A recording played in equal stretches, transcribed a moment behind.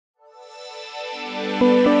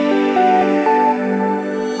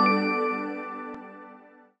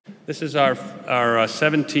This is our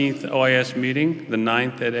 17th OIS meeting, the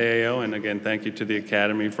 9th at AAO, and again, thank you to the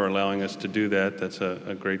Academy for allowing us to do that. That's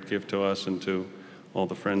a great gift to us and to all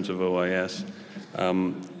the friends of OIS.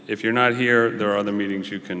 If you're not here, there are other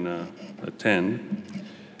meetings you can attend.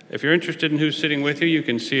 If you're interested in who's sitting with you, you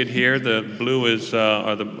can see it here. The blue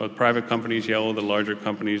are the private companies, yellow the larger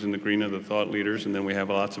companies, and the green are the thought leaders, and then we have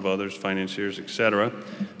lots of others, financiers, etc.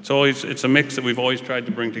 It's a mix that we've always tried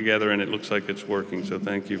to bring together, and it looks like it's working, so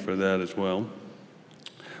thank you for that as well.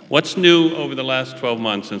 What's new over the last 12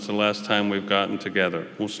 months since the last time we've gotten together?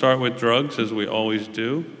 We'll start with drugs, as we always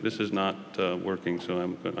do. This is not working,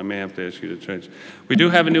 so I may have to ask you to change. We do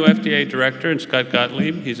have a new FDA director, Scott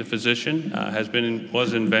Gottlieb. He's a physician,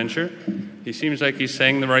 was in venture. He seems like he's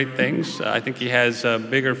saying the right things. I think he has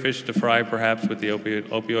bigger fish to fry, perhaps, with the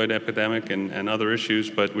opioid epidemic and other issues,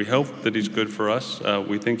 but we hope that he's good for us.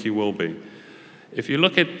 We think he will be. If you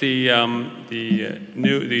look at the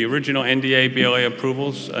original NDA BLA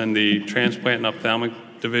approvals and the transplant and ophthalmic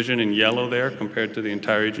division in yellow there compared to the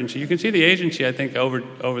entire agency, you can see the agency, I think,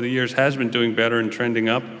 over the years has been doing better and trending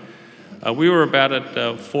up. We were about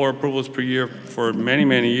at 4 approvals per year for many,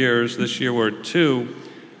 many years. This year we're at 2.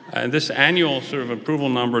 And this annual sort of approval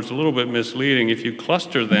number is a little bit misleading. If you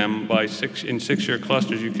cluster them in 6-year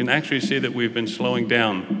clusters, you can actually see that we've been slowing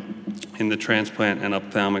down in the transplant and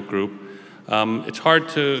ophthalmic group. It's hard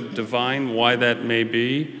to divine why that may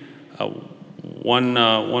be.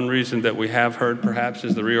 One reason that we have heard, perhaps,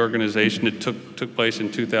 is the reorganization that took place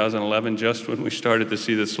in 2011, just when we started to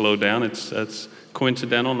see the slowdown. It's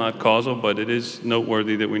coincidental, not causal, but it is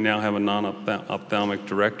noteworthy that we now have a non-ophthalmic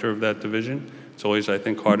director of that division. It's always, I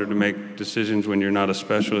think, harder to make decisions when you're not a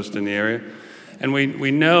specialist in the area. And we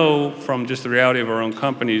know from just the reality of our own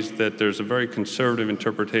companies that there's a very conservative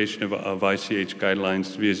interpretation of ICH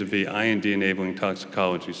guidelines vis-a-vis IND-enabling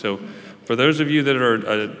toxicology. So for those of you that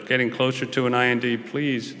are getting closer to an IND,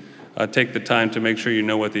 please take the time to make sure you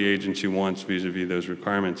know what the agency wants vis-a-vis those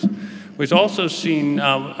requirements. We've also seen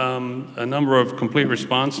a number of complete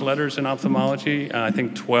response letters in ophthalmology. I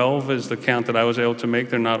think 12 is the count that I was able to make.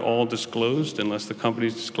 They're not all disclosed unless the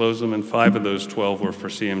companies disclose them, and 5 of those 12 were for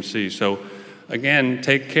CMC. So again,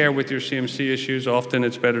 take care with your CMC issues. Often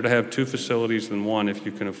it's better to have 2 facilities than 1 if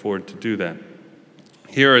you can afford to do that.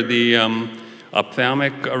 Here are the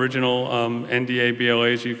ophthalmic original NDA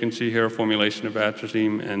BLAs. You can see here a formulation of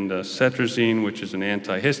atrazine and cetrazine, which is an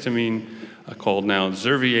antihistamine called now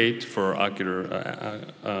Zerviate for ocular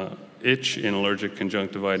itch in allergic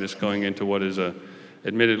conjunctivitis, going into what is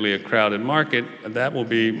admittedly a crowded market. That will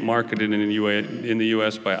be marketed in the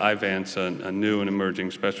U.S. by Eyevance, a new and emerging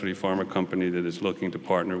specialty pharma company that is looking to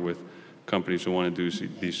partner with companies who want to do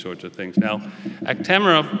these sorts of things. Now,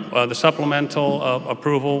 Actemra, the supplemental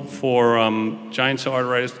approval for giant cell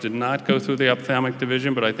arteritis did not go through the ophthalmic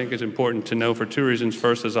division, but I think it's important to know for 2 reasons.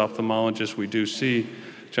 First, as ophthalmologists, we do see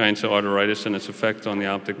giant cell arteritis and its effect on the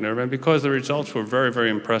optic nerve, and because the results were very, very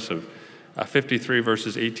impressive. 53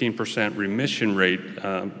 versus 18% remission rate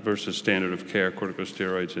versus standard of care,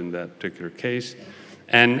 corticosteroids in that particular case.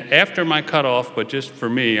 And after my cutoff, but just for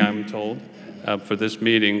me, I'm told, for this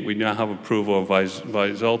meeting, we now have approval of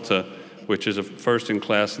Vyzulta, which is a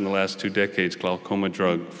first-in-class in the last 2 decades glaucoma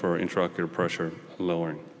drug for intraocular pressure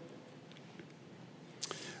lowering.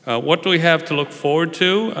 What do we have to look forward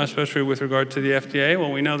to, especially with regard to the FDA?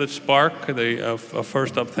 Well, we know that Spark, the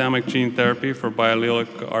first ophthalmic gene therapy for biallelic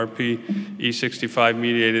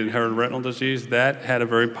RPE65-mediated inherited retinal disease, that had a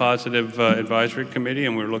very positive advisory committee,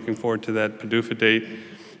 and we're looking forward to that PDUFA date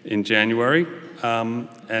in January.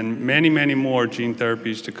 And many, many more gene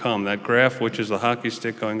therapies to come. That graph, which is the hockey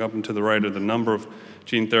stick going up and to the right, are the number of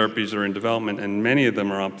gene therapies that are in development, and many of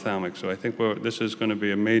them are ophthalmic. So I think this is going to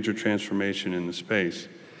be a major transformation in the space.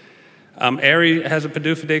 ARI has a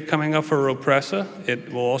PDUFA date coming up for Ropressa.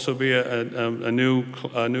 It will also be a new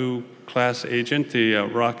class agent, the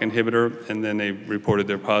ROCK inhibitor, and then they reported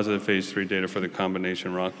their positive phase 3 data for the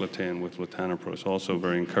combination ROCK-LATAN with latanoprost, so also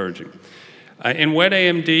very encouraging. In wet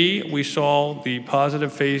AMD, we saw the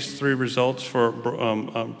positive phase 3 results for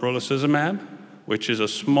brolucizumab, which is a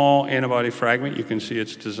small antibody fragment. You can see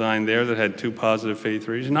its design there that had 2 positive phase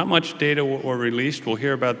 3s. Not much data were released. We'll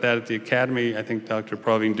hear about that at the Academy. I think Dr.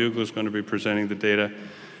 Praveen Duggal is going to be presenting the data.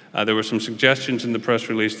 There were some suggestions in the press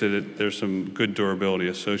release that there's some good durability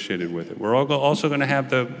associated with it. We're also going to have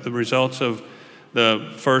the results of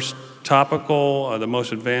the first topical, the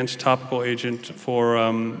most advanced topical agent for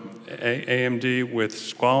AMD with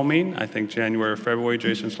squalene. I think January or February.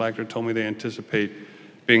 Jason Slachter told me they anticipate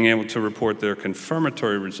being able to report their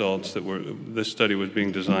confirmatory results that this study was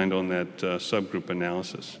being designed on that subgroup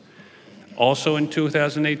analysis. Also in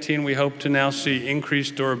 2018, we hope to now see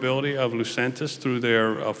increased durability of Lucentis through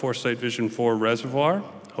their Foresight Vision 4 reservoir.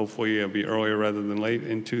 Hopefully it'll be earlier rather than late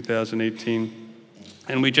in 2018.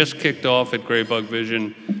 And we just kicked off at Graybug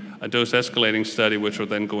Vision a dose escalating study, which will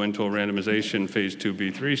then go into a randomization phase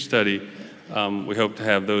 2b/3 study. We hope to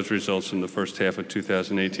have those results in the first half of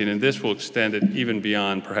 2018, and this will extend it even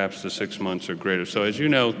beyond perhaps the 6 months or greater. So as you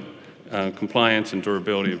know, compliance and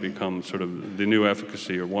durability have become sort of the new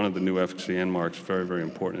efficacy, or one of the new efficacy endmarks, very, very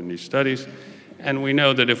important in these studies. And we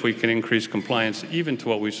know that if we can increase compliance even to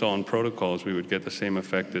what we saw in protocols, we would get the same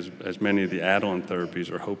effect as many of the add-on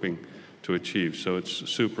therapies are hoping to achieve. So it's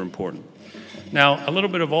super important. Now, a little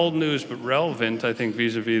bit of old news, but relevant, I think,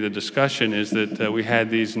 vis-a-vis the discussion, is that we had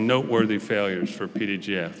these noteworthy failures for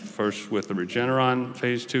PDGF, first with the Regeneron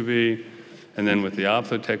phase 2b, and then with the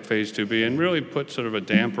Ophthaltech phase 2b, and really put sort of a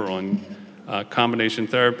damper on combination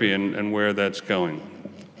therapy and where that's going.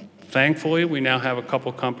 Thankfully, we now have a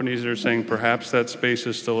couple companies that are saying perhaps that space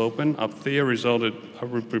is still open. Opthea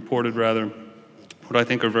reported what I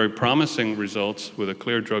think are very promising results with a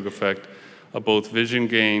clear drug effect of both vision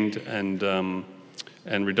gained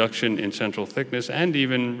and reduction in central thickness, and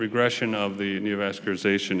even regression of the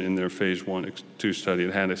neovascularization in their phase 1/2 study.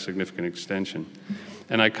 It had a significant extension.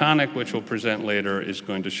 And Iconic, which we'll present later, is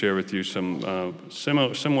going to share with you some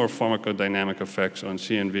similar pharmacodynamic effects on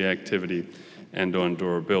CNV activity and on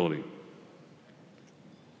durability.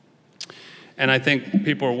 And I think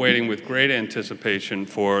people are waiting with great anticipation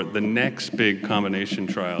for the next big combination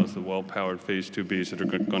trials, the well-powered phase 2bs that are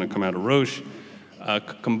going to come out of Roche,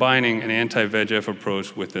 combining an anti-VEGF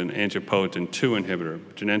approach with an angiopoietin-2 inhibitor.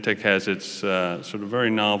 Genentech has its sort of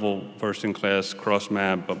very novel first-in-class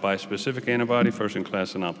cross-mAb bispecific antibody,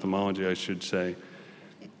 first-in-class in ophthalmology, I should say.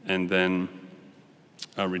 And then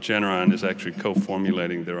Regeneron is actually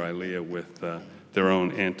co-formulating their Eylea with their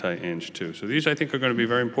own anti-Ang2. So these, I think, are going to be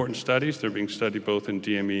very important studies. They're being studied both in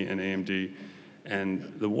DME and AMD.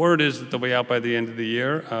 And the word is that they'll be out by the end of the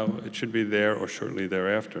year. It should be there or shortly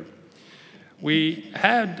thereafter. We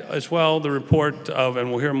had as well the report of, and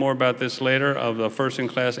we'll hear more about this later, of the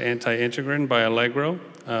first-in-class anti-integrin by Allegro,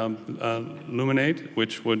 Luminate,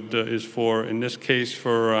 which is for, in this case,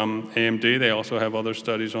 for AMD. They also have other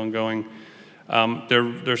studies ongoing.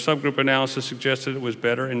 Their subgroup analysis suggested it was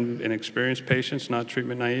better in experienced patients, not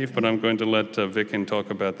treatment naive, but I'm going to let Vikin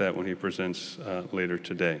talk about that when he presents later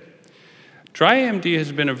today. Dry AMD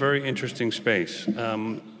has been a very interesting space.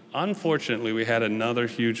 Unfortunately, we had another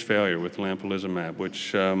huge failure with lampalizumab,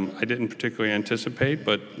 which I didn't particularly anticipate,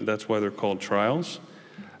 but that's why they're called trials.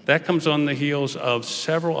 That comes on the heels of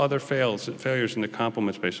several other failures in the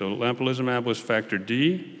complement space. So lampalizumab was factor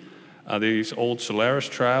D. The old Solaris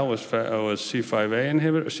trial was C5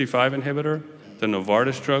 inhibitor. The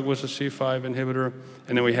Novartis drug was a C5 inhibitor.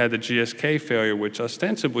 And then we had the GSK failure, which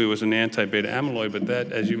ostensibly was an anti-beta amyloid, but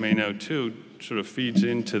that, as you may know too, sort of feeds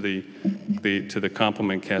into the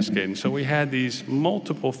complement cascade. And so we had these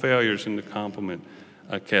multiple failures in the complement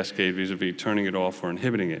cascade vis-a-vis turning it off or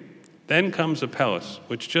inhibiting it. Then comes Apellis,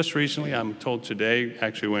 which just recently, I'm told today,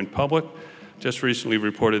 actually went public, just recently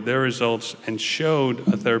reported their results and showed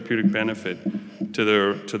a therapeutic benefit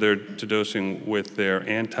to dosing with their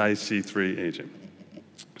anti-C3 agent.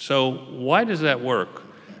 So why does that work?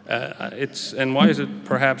 And why is it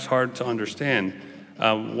perhaps hard to understand?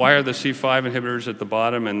 Why are the C5 inhibitors at the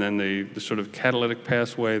bottom and then the sort of catalytic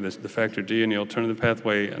pathway, the factor D and the alternative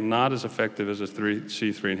pathway, not as effective as a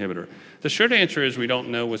C3 inhibitor? The short answer is we don't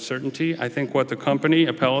know with certainty. I think what the company,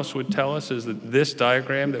 Apellis, would tell us is that this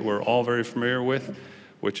diagram that we're all very familiar with,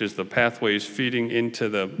 which is the pathways feeding into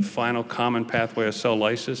the final common pathway of cell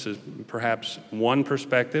lysis, is perhaps one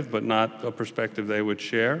perspective, but not a perspective they would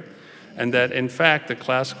share. And that, in fact, the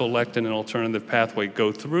classical lectin and alternative pathway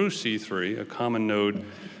go through C3, a common node,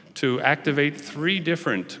 to activate three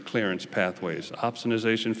different clearance pathways: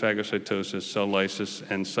 opsonization, phagocytosis, cell lysis,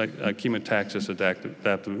 and chemotaxis,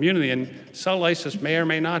 adaptive immunity. And cell lysis may or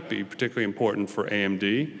may not be particularly important for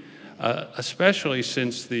AMD, especially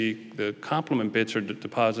since the complement bits are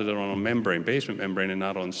deposited on a membrane, basement membrane, and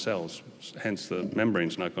not on cells. Hence, the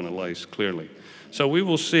membrane's not going to lyse clearly. So we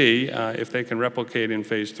will see if they can replicate in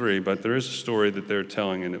phase 3, but there is a story that they're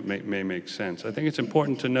telling, and it may make sense. I think it's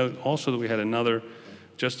important to note also that we had another,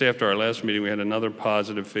 just after our last meeting, we had another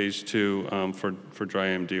positive phase 2 for dry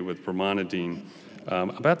AMD with brimonidine,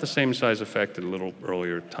 about the same size effect at a little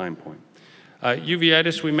earlier time point.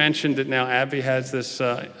 Uveitis, we mentioned that now AbbVie has this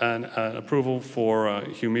an approval for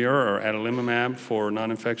Humira or adalimumab for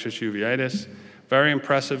non-infectious uveitis. Very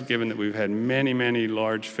impressive, given that we've had many, many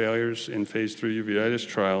large failures in phase 3 uveitis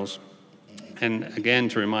trials. And again,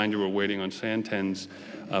 to remind you, we're waiting on Santen's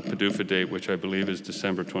PDUFA date, which I believe is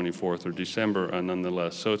December 24th or December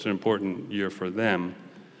nonetheless. So it's an important year for them.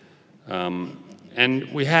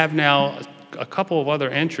 And we have now a couple of other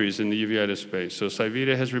entries in the uveitis space. So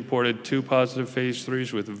Cyvita has reported 2 positive phase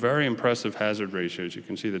 3s with very impressive hazard ratios. You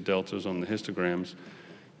can see the deltas on the histograms.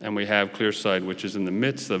 And we have Clearside, which is in the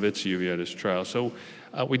midst of its uveitis trial. So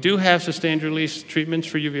we do have sustained release treatments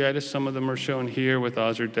for uveitis. Some of them are shown here with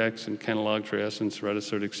Ozurdex and Kenalog, Triesence,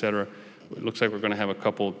 Retisert, et cetera. It looks like we're going to have a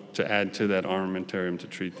couple to add to that armamentarium to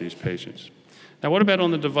treat these patients. Now, what about on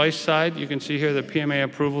the device side? You can see here that PMA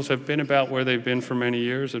approvals have been about where they've been for many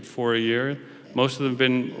years, at 4 a year. Most of them have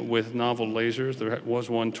been with novel lasers. There was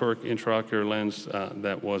one toric intraocular lens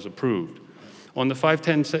that was approved. On the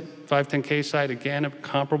 510K side, again, a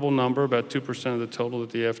comparable number, about 2% of the total that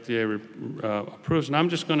the FDA approves. And I'm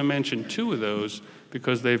just going to mention 2 of those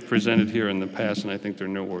because they've presented here in the past, and I think they're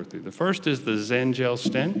noteworthy. The first is the Zengel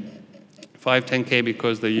stent, 510K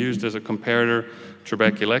because they used as a comparator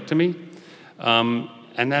trabeculectomy.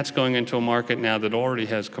 And that's going into a market now that already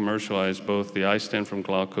has commercialized both the iStent from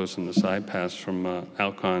Glaukos and the SiPass from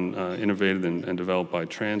Alcon, innovated and developed by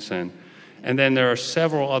Transcend. And then there are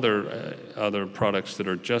several other products that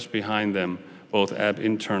are just behind them, both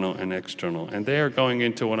internal and external. And they are going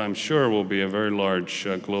into what I'm sure will be a very large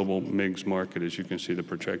global MIGS market, as you can see the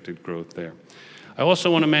projected growth there. I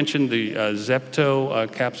also want to mention the Zepto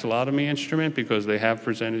capsulotomy instrument because they have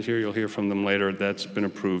presented here. You'll hear from them later. That's been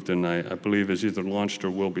approved and I believe is either launched or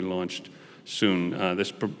will be launched soon.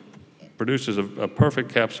 This produces a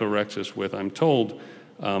perfect capsulorhexis with, I'm told,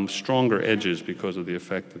 stronger edges because of the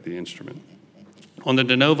effect of the instrument. On the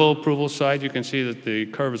de novo approval side, you can see that the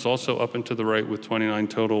curve is also up and to the right with 29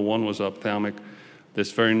 total. 1 was ophthalmic.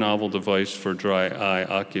 This very novel device for dry eye,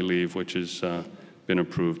 Oculeave, which has been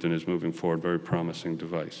approved and is moving forward, very promising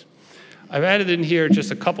device. I've added in here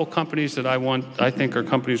just a couple companies that I think are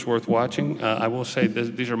companies worth watching. I will say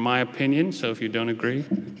these are my opinions, so if you don't agree,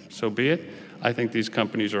 so be it. I think these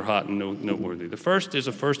companies are hot and noteworthy. The first is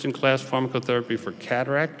a first-in-class pharmacotherapy for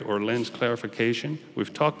cataract or lens clarification.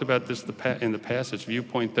 We've talked about this in the past. It's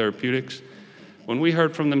Viewpoint Therapeutics. When we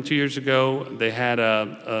heard from them 2 years ago, they had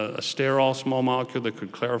a sterol small molecule that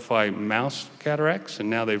could clarify mouse cataracts, and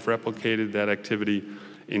now they've replicated that activity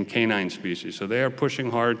in canine species. So they are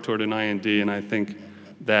pushing hard toward an IND, and I think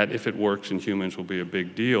that if it works in humans will be a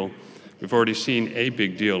big deal. We've already seen a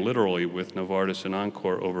big deal, literally, with Novartis and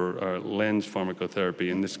Encore over lens pharmacotherapy,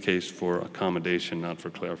 in this case for accommodation, not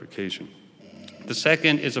for clarification. The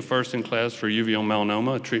second is a first-in-class for uveal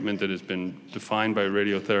melanoma, a treatment that has been defined by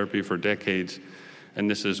radiotherapy for decades. And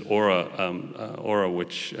this is Aura,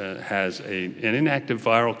 which has an inactive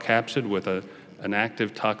viral capsid with an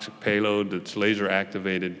active toxic payload that's laser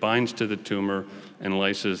activated, binds to the tumor, and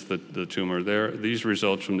lyses the tumor. These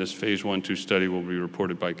results from this phase 1/2 study will be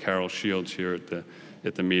reported by Carol Shields here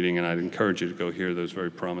at the meeting, and I'd encourage you to go hear those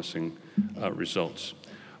very promising results.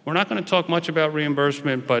 We're not going to talk much about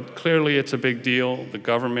reimbursement, but clearly it's a big deal. The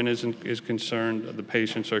government is concerned, the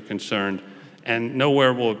patients are concerned, and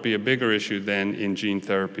nowhere will it be a bigger issue than in gene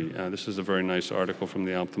therapy. This is a very nice article from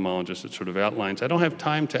the ophthalmologist that sort of outlines. I don't have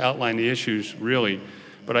time to outline the issues, really,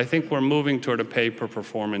 but I think we're moving toward a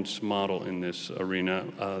pay-per-performance model in this arena.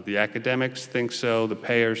 The academics think so, the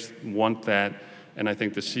payers want that, and I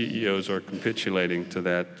think the CEOs are capitulating to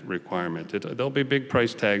that requirement. There'll be big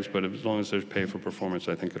price tags, but as long as there's pay for performance,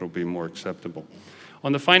 I think it'll be more acceptable.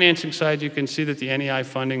 On the financing side, you can see that the NEI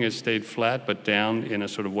funding has stayed flat, but down in a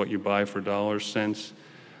sort of what you buy for dollars sense.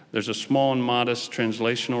 There's a small and modest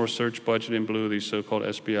translational research budget in blue, these so-called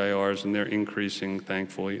SBIRs, and they're increasing,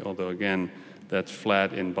 thankfully, although again, that's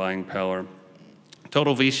flat in buying power.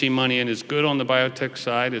 Total VC money in is good on the biotech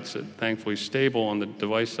side. It's thankfully stable on the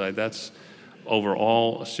device side. That's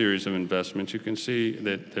overall a series of investments. You can see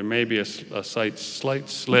that there may be a slight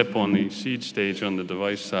slip on the seed stage on the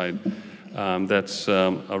device side. That's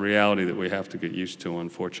a reality that we have to get used to,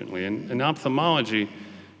 unfortunately. In ophthalmology,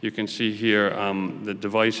 you can see here the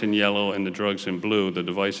device in yellow and the drugs in blue. The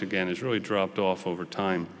device, again, has really dropped off over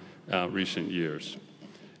time, recent years.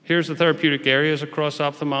 Here's the therapeutic areas across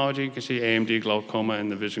ophthalmology. You can see AMD, glaucoma,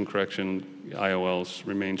 and the vision correction IOLs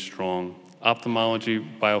remain strong. Ophthalmology,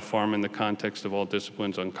 biopharma in the context of all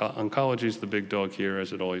disciplines. Oncology is the big dog here,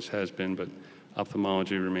 as it always has been, but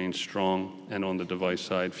ophthalmology remains strong. And on the device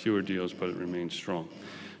side, fewer deals, but it remains strong.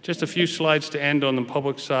 Just a few slides to end on the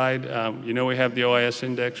public side. You know we have the OIS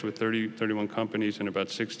Index with 31 companies and about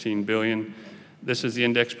 16 billion. This is the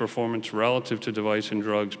index performance relative to device and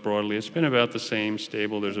drugs broadly. It's been about the same,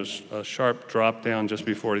 stable. There's a sharp drop down just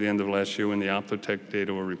before the end of last year when the Ophtotech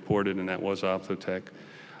data were reported, and that was Ophtotech.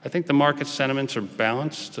 I think the market sentiments are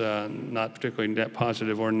balanced, not particularly net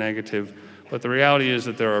positive or negative, but the reality is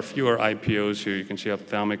that there are fewer IPOs here. You can see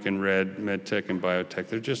ophthalmic in red, medtech and biotech.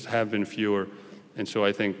 There just have been fewer, and so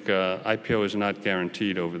I think IPO is not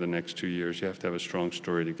guaranteed over the next 2 years. You have to have a strong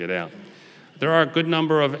story to get out. There are a good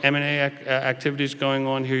number of M&A activities going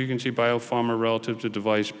on here. You can see biopharma relative to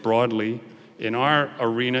device broadly. In our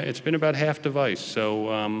arena, it's been about half device,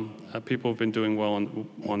 so people have been doing well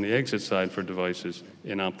on the exit side for devices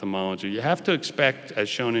in ophthalmology. You have to expect, as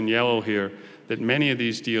shown in yellow here, that many of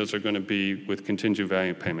these deals are going to be with contingent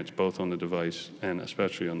value payments, both on the device and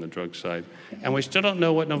especially on the drug side. And we still don't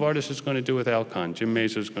know what Novartis is going to do with Alcon. Jim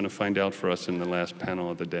Mazur is going to find out for us in the last panel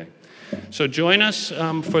of the day. So join us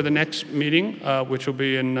for the next meeting, which will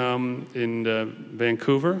be in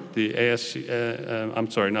Vancouver, the ASC, I'm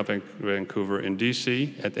sorry, not Vancouver, in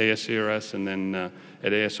DC at ASCRS, and then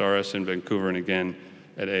at ASRS in Vancouver, and again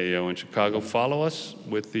at AAO in Chicago. Follow us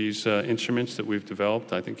with these instruments that we've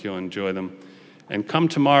developed. I think you'll enjoy them. And come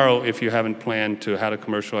tomorrow if you haven't planned to How to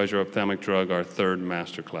Commercialize Your Ophthalmic Drug, our third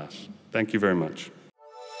masterclass. Thank you very much.